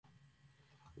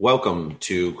Welcome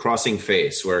to Crossing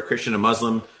Faiths, where a Christian and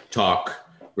Muslim talk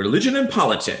religion and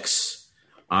politics.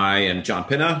 I am John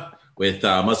Pinna with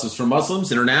Muslims for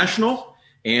Muslims International,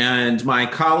 and my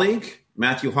colleague,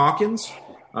 Matthew Hawkins,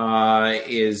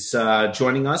 is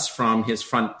joining us from his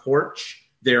front porch.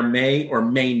 There may or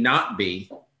may not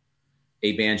be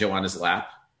a banjo on his lap.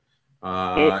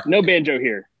 No banjo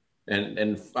here.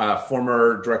 And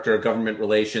former Director of Government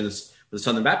Relations for the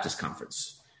Southern Baptist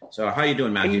Conference. So how are you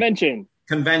doing, Matthew?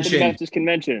 Convention. Baptist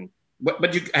Convention. But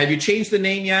have you changed the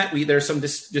name yet? There's some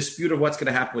dispute of what's going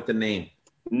to happen with the name.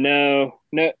 No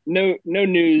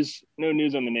news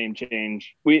on the name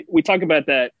change. We talk about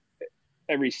that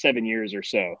every 7 years or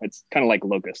so. It's kind of like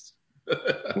locusts,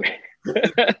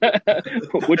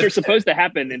 which are supposed to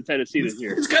happen in Tennessee this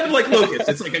year. It's kind of like locusts.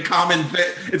 It's like a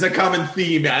common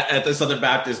theme at the Southern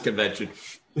Baptist Convention.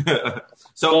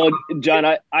 So, well, John,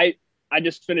 I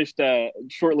just finished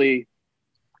shortly.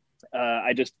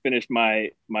 I just finished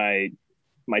my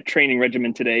training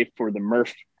regimen today for the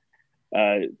Murph,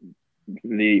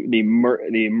 the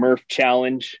Murph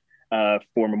Challenge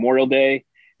for Memorial Day,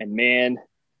 and man,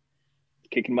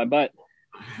 kicking my butt.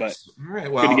 But all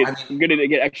right, well, good to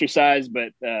get exercise,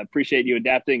 but appreciate you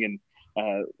adapting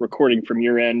and recording from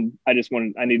your end. I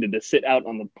needed to sit out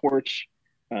on the porch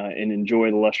and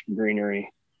enjoy the lush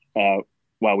greenery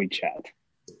while we chat.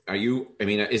 Are you? I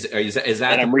mean, is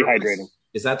that? And I'm rehydrating.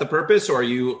 Is that the purpose, or are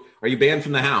you banned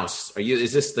from the house?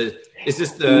 Is this the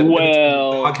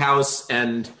dog house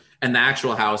and the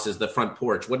actual house is the front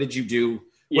porch? What did you do?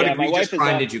 What egregious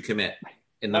crime did you commit?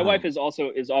 My wife is off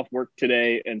work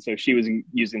today, and so she was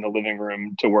using the living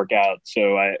room to work out.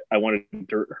 So I wanted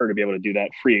her to be able to do that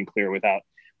free and clear without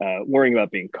worrying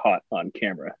about being caught on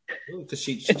camera. Because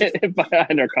she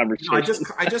behind our conversation.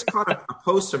 I just caught a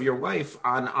post of your wife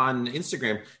on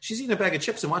Instagram. She's eating a bag of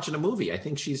chips and watching a movie. I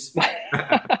think she's.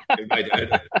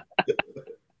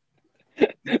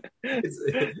 It's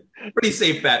a pretty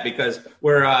safe bet because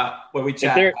when we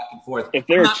chat back and forth. If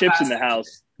there are chips in the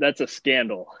house, that's a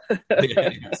scandal.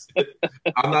 Yes.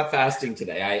 I'm not fasting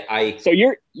today. So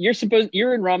you're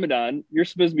in Ramadan. You're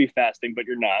supposed to be fasting, but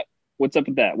you're not. What's up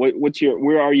with that?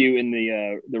 Where are you in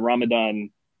the Ramadan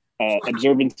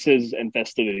observances and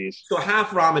festivities? So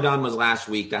half Ramadan was last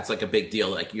week. That's like a big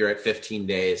deal. Like you're at 15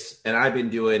 days, and I've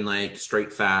been doing like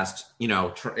straight fast,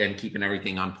 and keeping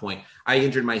everything on point. I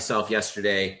injured myself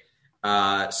yesterday,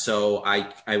 so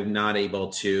I'm not able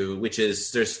to.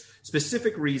 There's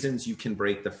specific reasons you can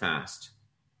break the fast.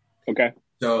 Okay.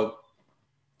 So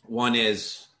one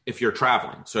is if you're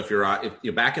traveling. So if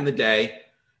you're back in the day.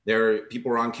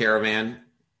 People were on caravan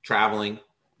traveling.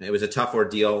 It was a tough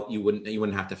ordeal. You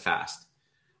wouldn't have to fast.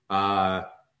 And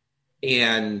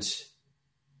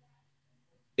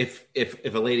if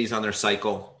a lady's on their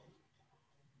cycle,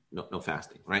 no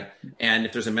fasting, right? And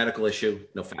if there's a medical issue,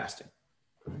 no fasting.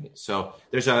 Right? So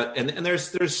there's a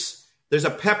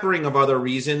peppering of other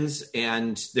reasons,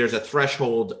 and there's a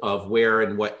threshold of where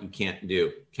and what you can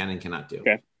and cannot do.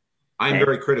 Okay. I'm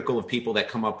very critical of people that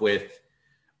come up with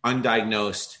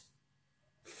undiagnosed,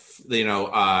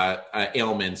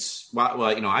 ailments. Well,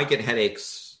 I get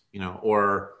headaches,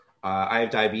 or I have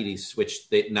diabetes, which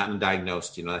they not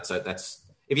undiagnosed. That's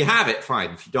if you have it, fine.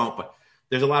 If you don't, but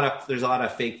there's a lot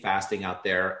of fake fasting out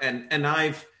there, and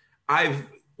I've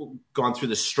gone through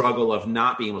the struggle of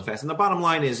not being able to fast. And the bottom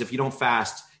line is, if you don't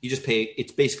fast, you just pay.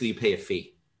 It's basically you pay a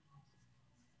fee,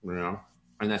 and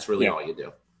that's really all you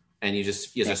do. And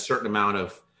there's a certain amount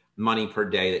of money per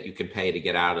day that you can pay to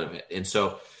get out of it. And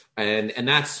so, and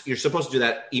that's, you're supposed to do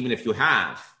that even if you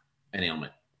have an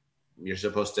ailment. You're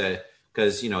supposed to,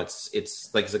 because,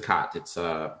 it's like zakat. It's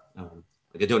like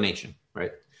a donation,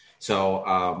 right?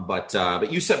 So, but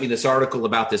you sent me this article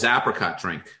about this apricot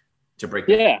drink to break.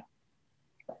 Yeah.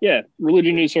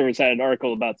 Religion News Service had an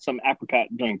article about some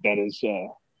apricot drink that is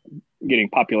getting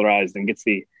popularized and gets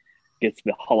the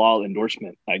halal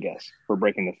endorsement, I guess, for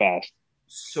breaking the fast.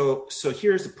 So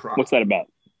here's the problem. What's that about?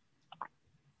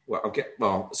 Well, okay.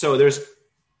 Well, so there's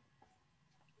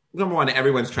number one,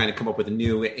 everyone's trying to come up with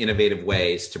new innovative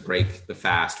ways to break the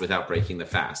fast without breaking the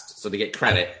fast. So to get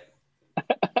credit,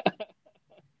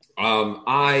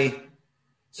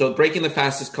 so breaking the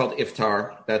fast is called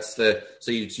iftar. That's so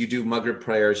you do Maghrib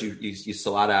prayers. You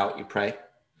salat out, you pray,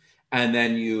 and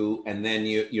then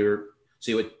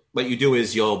what you do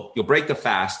is you'll break the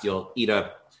fast. You'll eat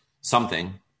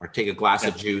something. Or take a glass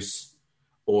of juice,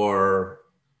 or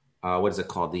what is it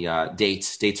called? The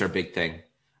dates. Dates are a big thing.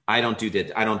 I don't do the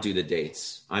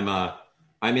dates. I'm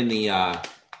in the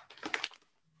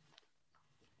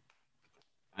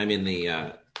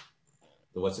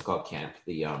what's it called camp?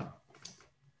 The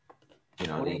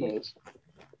the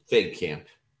fig camp.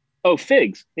 Oh,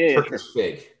 figs. Yeah, sure. Turkish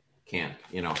fig camp,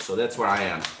 so that's where I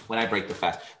am when I break the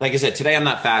fast. Like I said, today I'm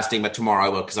not fasting, but tomorrow I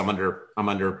will because I'm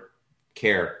under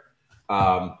care.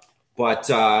 But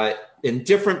in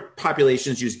different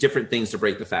populations use different things to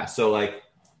break the fast. So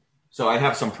I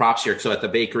have some props here. So at the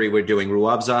bakery, we're doing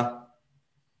ruabza,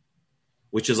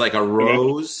 which is like a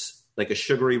rose, like a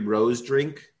sugary rose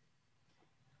drink.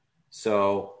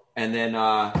 So, and then,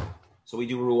 so we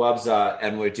do ruabza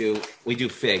and we do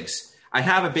figs. I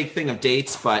have a big thing of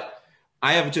dates, but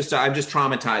I'm just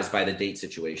traumatized by the date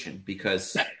situation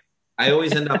because I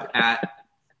always end up at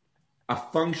a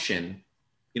function,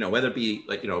 whether it be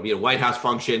be a White House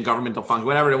function, governmental function,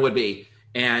 whatever it would be.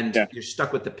 And you're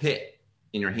stuck with the pit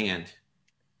in your hand.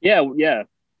 Yeah. Yeah.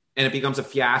 And it becomes a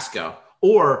fiasco.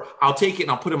 Or I'll take it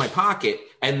and I'll put it in my pocket.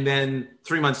 And then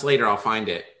 3 months later, I'll find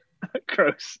it.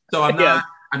 Gross. So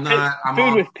I'm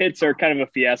food with pits are kind of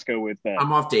a fiasco with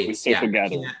I'm off dates. Social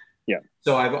gathering. Yeah.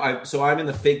 So I'm in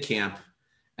the fig camp,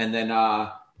 and then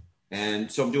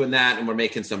and so I'm doing that, and we're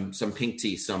making some pink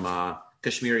tea, some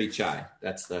Kashmiri chai.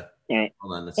 That's the hold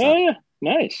on. That's yeah,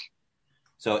 nice.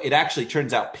 So it actually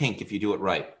turns out pink if you do it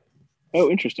right. Oh,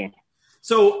 interesting.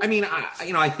 So I mean,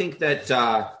 I think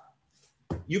that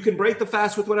you can break the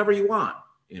fast with whatever you want.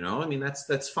 I mean,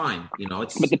 that's fine.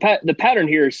 It's but the pattern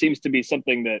here seems to be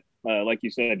something that, like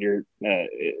you said, you're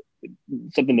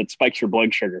something that spikes your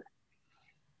blood sugar.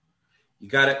 You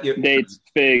got it. Dates,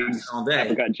 figs,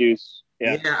 apricot juice.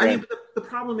 Yeah. I mean, the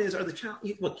problem is,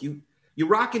 look, you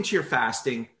rock into your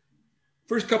fasting.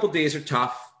 First couple of days are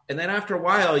tough, and then after a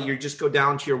while, you just go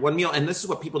down to your one meal. And this is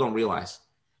what people don't realize: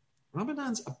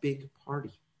 Ramadan's a big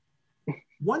party.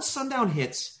 Once sundown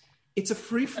hits, it's a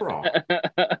free for all.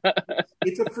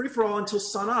 It's a free for all until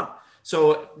sun up.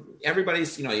 So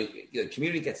everybody's, the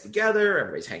community gets together.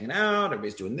 Everybody's hanging out.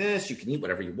 Everybody's doing this. You can eat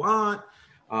whatever you want,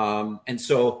 and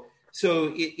so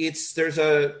there's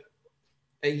a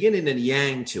yin and a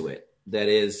yang to it that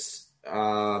is,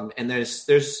 and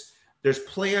there's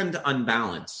planned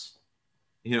unbalance,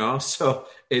 so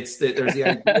there's the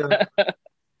idea,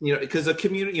 because the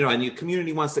community, and your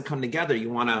community wants to come together.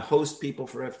 You want to host people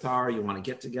for iftar. You want to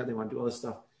get together. You want to do all this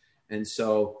stuff. And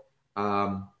so,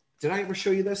 did I ever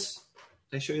show you this?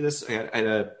 Did I show you this? I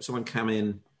had someone come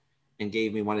in and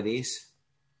gave me one of these.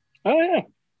 Oh yeah.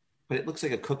 But it looks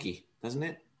like a cookie, doesn't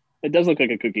it? It does look like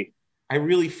a cookie. I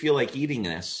really feel like eating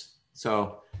this.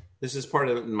 So this is part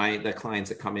of the clients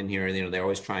that come in here, and they're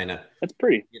always trying to. That's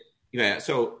pretty. Yeah.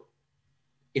 So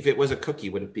if it was a cookie,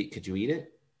 could you eat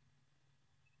it?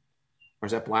 Or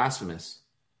is that blasphemous?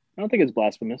 I don't think it's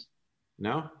blasphemous.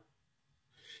 No.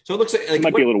 So it looks like it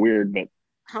might be a little weird, but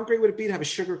how great would it be to have a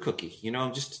sugar cookie?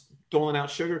 Just doling out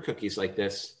sugar cookies like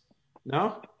this.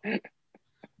 No.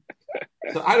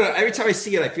 So I don't know. Every time I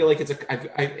see it, I feel like it just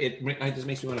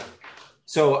makes me want to.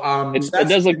 So it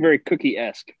does look very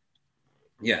cookie-esque.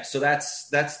 Yeah. So that's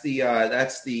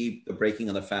the breaking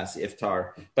of the fast, the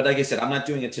iftar. But like I said, I'm not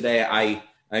doing it today. I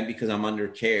because I'm under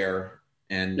care,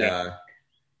 and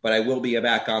but I will be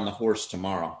back on the horse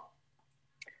tomorrow.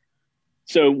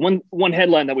 So one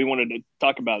headline that we wanted to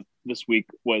talk about this week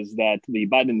was that the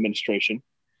Biden administration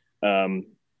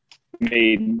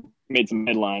made some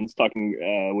headlines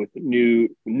talking with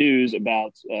new news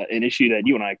about an issue that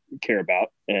you and I care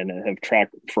about and have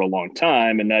tracked for a long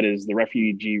time, and that is the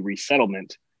refugee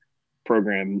resettlement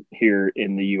program here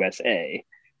in the USA.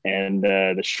 And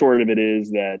the short of it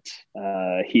is that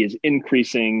he is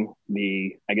increasing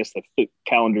the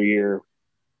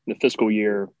fiscal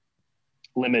year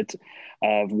limit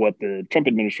of what the Trump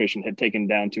administration had taken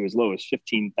down to as low as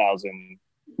 15,000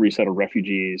 resettled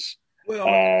refugees. Well,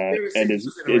 and is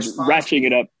ratcheting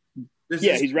it up.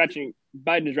 Biden is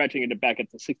ratcheting it back up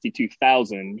to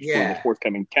 62,000 for the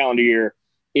forthcoming calendar year,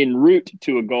 en route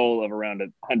to a goal of around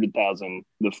 100,000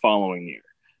 the following year.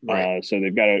 Right. So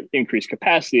they've got to increase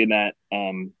capacity in that.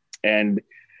 And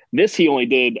this he only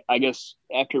did, I guess,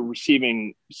 after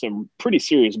receiving some pretty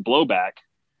serious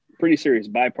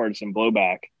bipartisan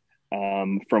blowback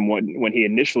from when he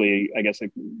initially, I guess, a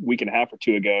week and a half or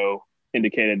two ago,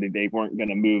 indicated that they weren't going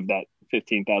to move that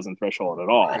 15,000 threshold at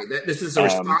all. Right. This is a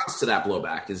response to that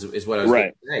blowback, is what I was going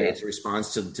to say. Yeah. It's a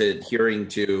response to adhering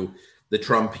to the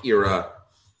Trump era,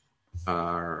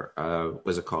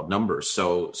 what's it called, numbers.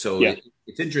 So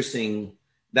it's interesting.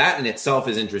 That in itself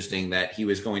is interesting that he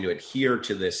was going to adhere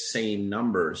to this same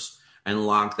numbers and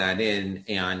lock that in.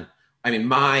 And I mean,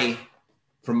 my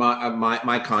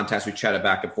contacts, we chatted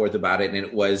back and forth about it, and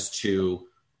it was to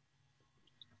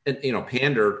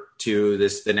pander to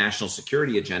the national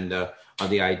security agenda of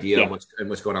the idea of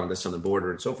what's going on with this on the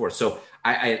border and so forth. So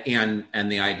and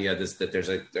the idea that there's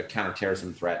a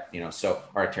counterterrorism threat,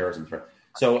 or a terrorism threat.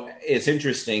 So it's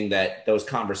interesting that those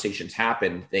conversations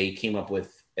happened. They came up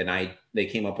with that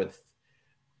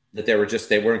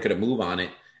they weren't going to move on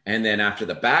it. And then after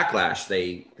the backlash,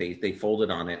 they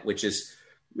folded on it, which is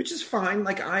fine.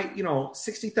 Like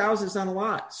 60,000 is not a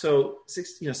lot. So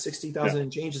 60,000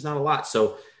 and change is not a lot.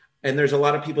 So, and there's a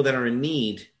lot of people that are in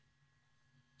need.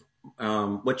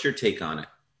 What's your take on it?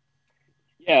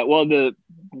 Yeah, well,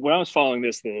 when I was following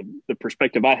this, the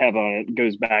perspective I have on it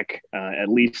goes back at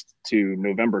least to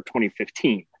November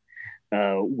 2015,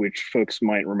 which folks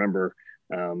might remember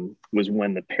was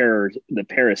when the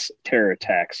Paris terror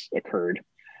attacks occurred,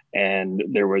 and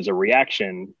there was a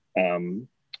reaction in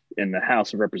the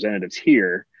House of Representatives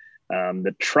here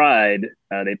that tried.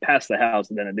 They passed the House,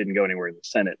 and then it didn't go anywhere in the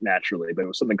Senate naturally, but it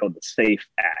was something called the SAFE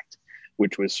Act,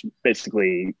 which was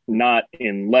basically not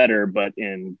in letter, but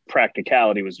in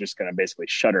practicality was just going to basically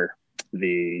shutter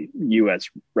the U.S.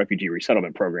 refugee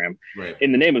resettlement program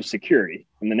in the name of security,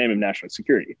 in the name of national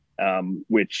security,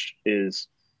 which is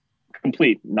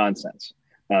complete nonsense.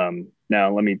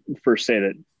 Now, let me first say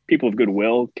that people of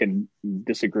goodwill can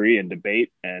disagree and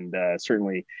debate, and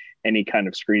certainly any kind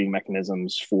of screening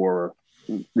mechanisms for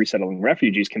resettling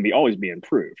refugees can always be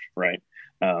improved, right?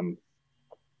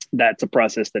 That's a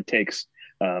process that takes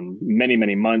many,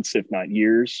 many months, if not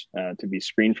years, to be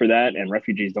screened for that. And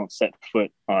refugees don't set foot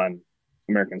on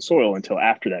American soil until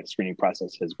after that screening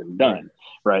process has been done,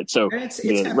 right? So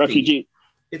the refugee,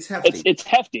 it's hefty. It's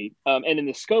hefty. And in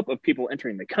the scope of people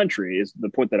entering the country is the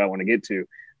point that I want to get to.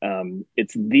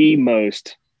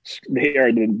 They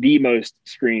are the most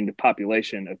screened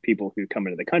population of people who come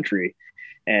into the country.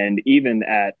 And even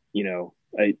at,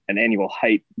 an annual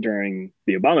height during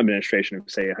the Obama administration of,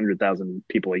 say, 100,000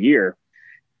 people a year,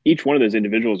 each one of those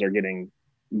individuals are getting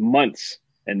months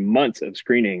and months of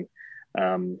screening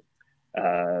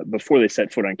before they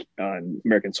set foot on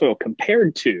American soil,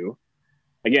 compared to,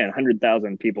 again,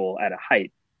 100,000 people at a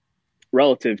height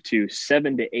relative to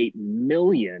 7 to 8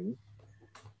 million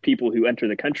people who enter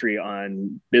the country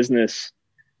on business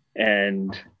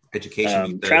and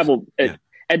education, travel.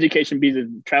 Education visas,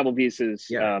 travel visas,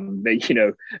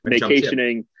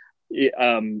 vacationing,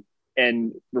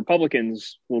 and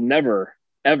Republicans will never,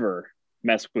 ever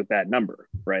mess with that number,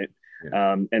 right?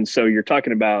 Yeah. And so you're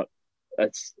talking about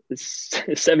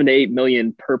 7 to 8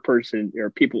 million per person,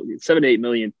 or 7 to 8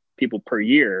 million people per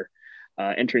year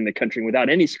entering the country without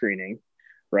any screening,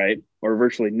 right? Or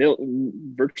virtually no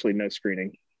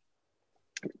screening,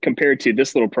 compared to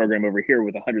this little program over here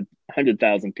with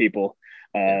 100,000 people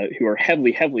who are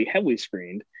heavily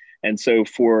screened. And so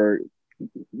for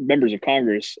members of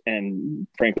Congress and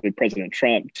frankly President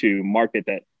Trump to market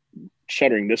that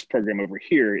shuttering this program over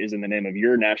here is in the name of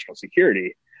your national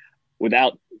security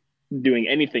without doing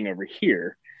anything over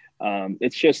here,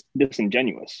 it's just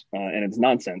disingenuous and it's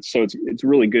nonsense. So it's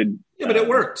really good. Yeah, but it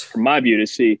worked from my view to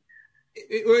see.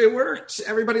 It worked.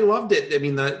 Everybody loved it. I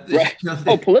mean, right.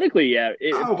 Politically, yeah.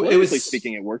 Politically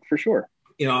speaking, it worked for sure.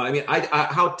 I mean,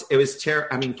 how it was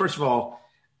terrible. I mean, first of all,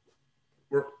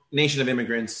 we're a nation of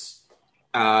immigrants.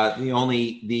 The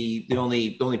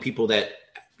only people that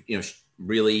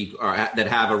really are that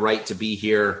have a right to be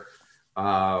here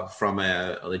from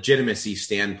a legitimacy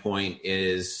standpoint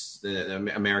is the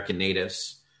American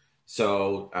natives.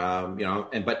 So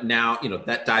but now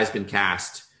that die's been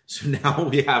cast. So now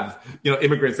we have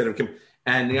immigrants that have come.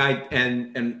 And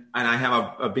I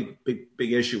have a big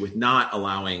issue with not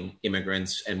allowing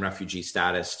immigrants and refugee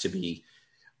status to be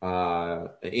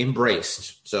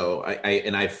embraced. So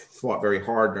I fought very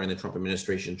hard during the Trump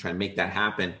administration trying to make that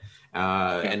happen.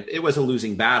 And it was a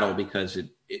losing battle because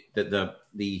I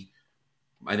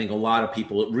think a lot of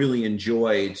people really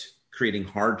enjoyed creating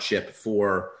hardship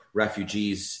for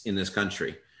refugees in this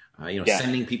country.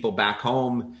 Sending people back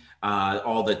home.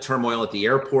 All the turmoil at the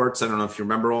airports. I don't know if you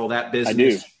remember all that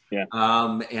business. I do. Yeah.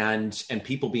 And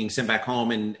people being sent back home,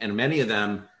 and many of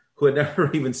them who had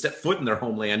never even stepped foot in their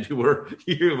homeland, who were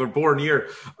born here.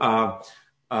 But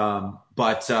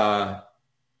I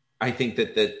think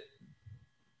that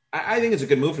I think it's a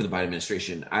good move for the Biden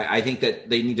administration. I think that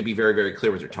they need to be very, very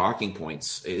clear with their talking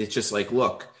points. It's just like,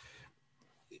 look,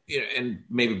 and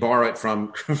maybe borrow it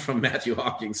from Matthew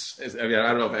Hawkins. I mean, I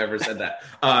don't know if I ever said that.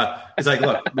 It's like,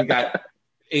 look, we got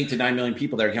 8 to 9 million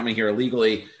people that are coming here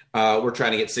illegally. We're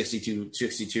trying to get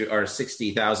 62 or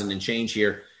 60,000 and change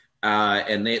here.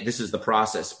 And this is the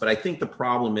process. But I think the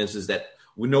problem is that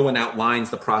no one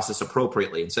outlines the process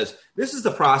appropriately and says, this is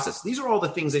the process. These are all the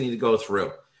things they need to go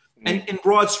through. And in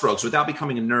broad strokes, without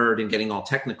becoming a nerd and getting all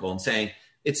technical and saying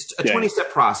it's a 20-step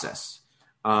process.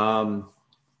 And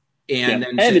then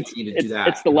you need to do that.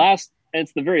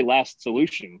 it's the very last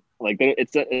solution. Like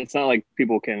it's not like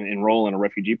people can enroll in a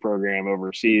refugee program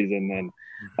overseas and then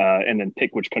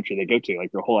pick which country they go to.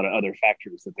 Like there are a whole lot of other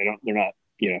factors that they're not,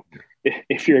 you know,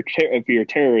 if you're a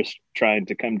terrorist trying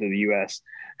to come to the U.S.,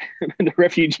 the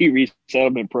refugee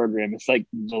resettlement program is like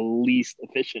the least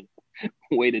efficient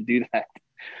way to do that.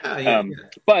 Yeah.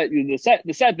 But the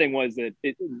sad thing was that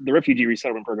the refugee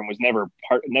resettlement program was never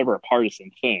a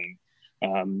partisan thing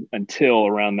until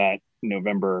around that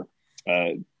November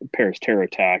Paris terror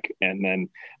attack, and then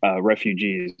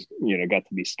refugees, got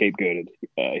to be scapegoated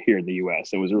here in the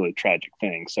U.S. It was a really tragic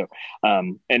thing. So,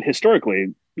 and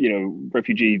historically,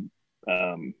 refugee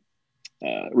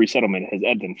resettlement has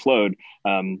ebbed and flowed.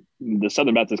 The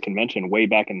Southern Baptist Convention, way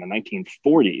back in the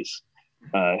 1940s,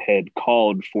 had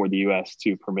called for the U.S.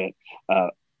 to permit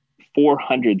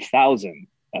 400,000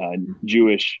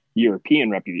 Jewish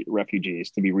European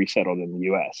refugees to be resettled in the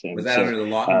U.S. And was that under the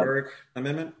Lautenberg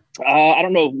Amendment? I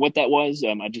don't know what that was.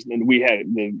 We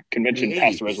had the convention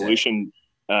passed a resolution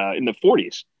in the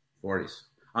 40s. 40s.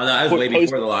 Oh, no, that was way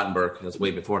before the Lautenberg. That's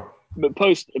way before. But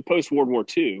post World War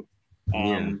II.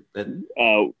 And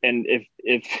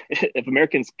if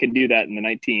Americans could do that in the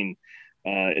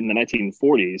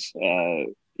 1940s,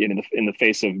 in the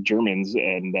face of Germans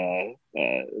and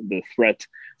the threat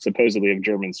supposedly of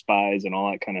German spies and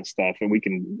all that kind of stuff, and we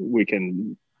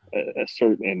can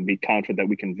assert and be confident that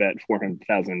we can vet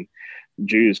 400,000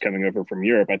 Jews coming over from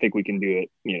Europe, I think we can do it,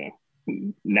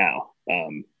 now,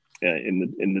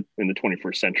 in the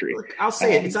 21st century. Look, I'll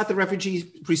say it's not the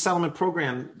refugee resettlement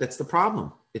program that's the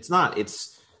problem. It's not.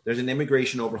 There's an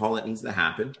immigration overhaul that needs to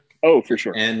happen. Oh, for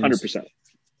sure, and 100%.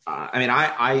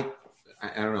 I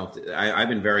don't know. I've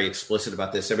been very explicit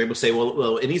about this. Everybody will say,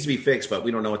 well, it needs to be fixed, but we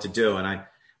don't know what to do. And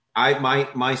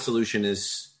my solution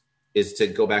is to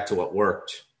go back to what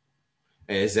worked,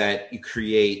 is that you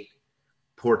create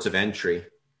ports of entry,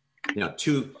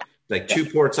 two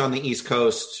ports on the East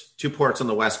Coast, 2 ports on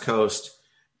the West Coast,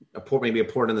 maybe a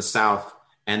port in the South,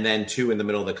 and then 2 in the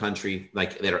middle of the country,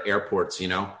 like that are airports,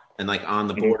 and like on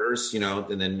the borders,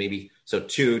 and then maybe, so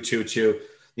 2,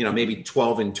 maybe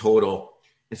 12 in total.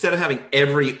 Instead of having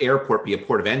every airport be a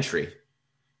port of entry,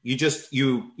 you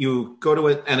go to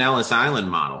an Ellis Island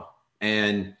model,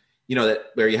 and that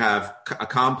where you have a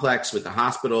complex with the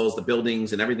hospitals, the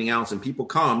buildings, and everything else, and people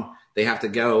come, they have to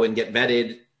go and get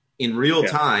vetted in real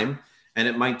time, and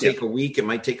it might take a week, it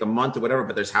might take a month or whatever,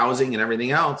 but there's housing and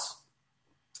everything else.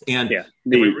 And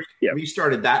we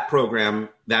restarted that program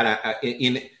that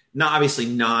in obviously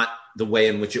not the way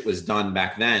in which it was done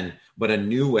back then, but a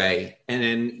new way. And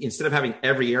then instead of having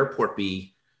every airport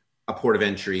be a port of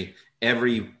entry,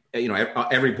 every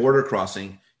border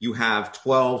crossing, you have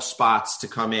 12 spots to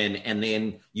come in, and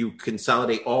then you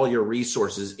consolidate all your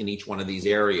resources in each one of these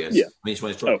areas. Yeah.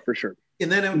 Oh, for sure.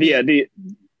 And then the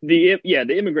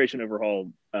immigration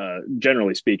overhaul,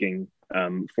 generally speaking,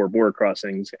 for border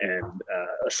crossings and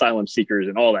asylum seekers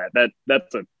and all that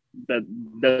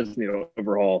does need an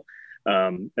overhaul.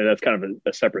 And that's kind of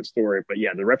a separate story. But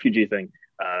yeah, the refugee thing,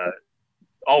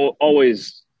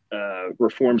 always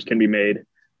reforms can be made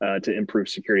to improve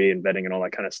security and vetting and all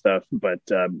that kind of stuff. But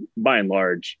by and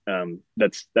large,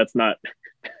 that's not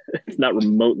it's not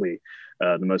remotely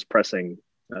the most pressing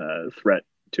threat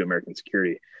to American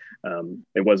security.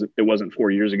 It wasn't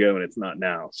 4 years ago, and it's not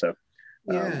now. So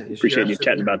appreciate you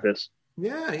chatting about this.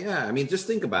 Yeah. I mean, just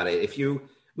think about it. If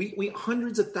we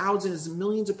hundreds of thousands,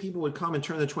 millions of people would come and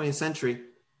turn the 20th century,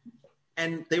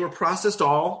 and they were processed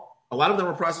a lot of them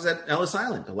were processed at Ellis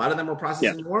Island. A lot of them were processed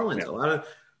in New Orleans. A lot of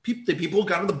people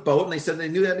got on the boat and they said they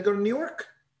knew they had to go to New York.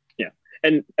 Yeah.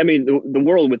 And I mean, the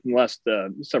world within the last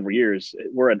several years,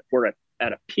 we're at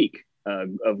a peak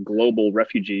of global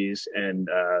refugees and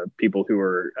people who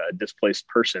are displaced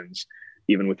persons,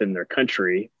 even within their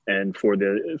country. And for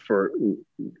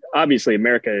obviously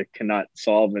America cannot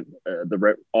solve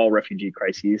all refugee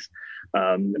crises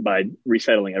by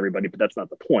resettling everybody, but that's not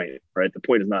the point, right? The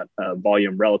point is not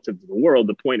volume relative to the world.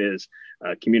 The point is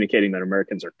communicating that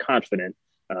Americans are confident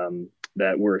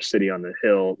that we're a city on the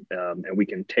hill, and we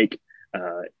can take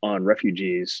on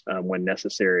refugees when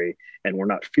necessary, and we're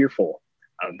not fearful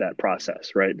of that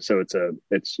process, right? So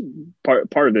it's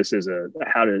part of this is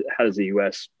how does the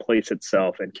U.S. place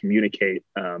itself and communicate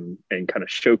and kind of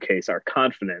showcase our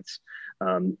confidence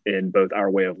in both our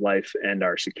way of life and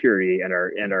our security and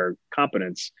our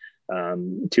competence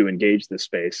to engage this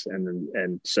space,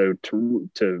 and so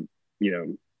to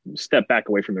step back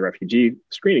away from the refugee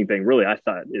screening thing, really, I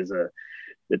thought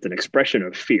it's an expression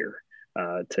of fear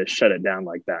to shut it down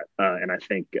like that. And I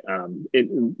think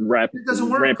it doesn't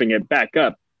work. Ramping it back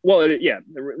up. Well,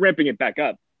 ramping it back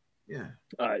up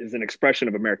is an expression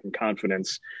of American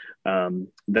confidence,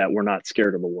 that we're not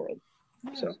scared of the world.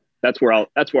 So that's where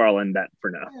I'll end that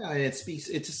for now. Yeah, and it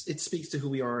speaks to who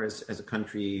we are as a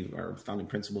country, our founding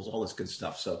principles, all this good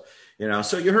stuff. So,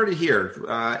 so you heard it here.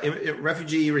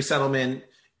 Refugee resettlement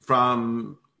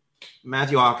from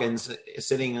Matthew Hawkins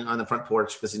sitting on the front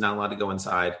porch because he's not allowed to go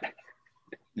inside.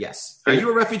 Yes. Are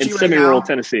you a refugee in right semi-rural now?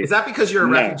 Tennessee. Is that because you're a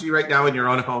refugee right now in your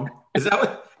own home? Is that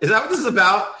what this is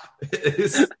about?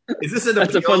 Is this an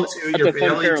appeal to your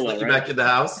family to let you back in the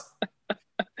house?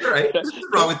 All right. There's nothing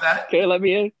wrong with that. Okay, let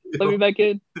me in. Let me back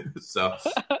in. So,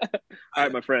 all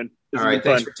right, my friend. All right.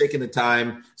 Thanks for taking the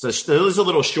time. So this is a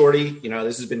little shorty.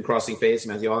 This has been Crossing Faiths,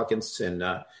 Matthew Hawkins, and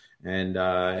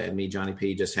me, Johnny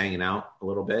P, just hanging out a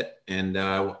little bit and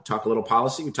talk a little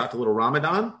policy. We talked a little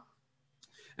Ramadan.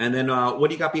 And then what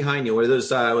do you got behind you? What are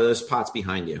those pots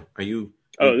behind you? Are you?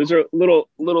 Oh, those are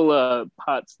little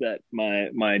pots that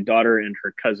my daughter and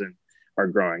her cousin are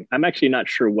growing. I'm actually not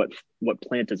sure what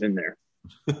plant is in there.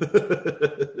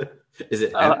 Is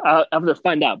it? I'll have to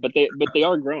find out, but they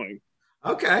are growing.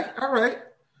 Okay, all right.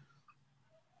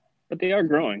 But they are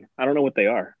growing. I don't know what they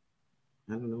are.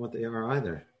 I don't know what they are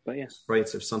either. But yeah,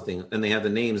 sprites of something, and they have the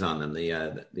names on them.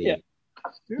 Their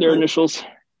initials.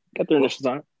 Got their initials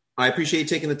on it. I appreciate you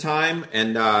taking the time,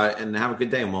 and have a good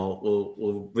day. And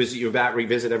we'll visit you back,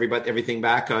 revisit everything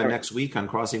back next week on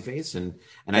Crossing Faiths, and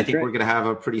I think we're going to have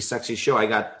a pretty sexy show. I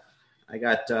think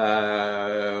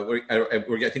we're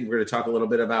going to talk a little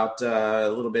bit about a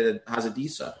little bit of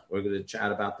Hazadisa. We're going to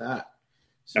chat about that.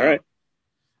 So, all right,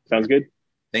 sounds good.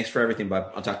 Thanks for everything,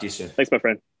 bud. I'll talk to you soon. Thanks, my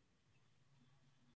friend.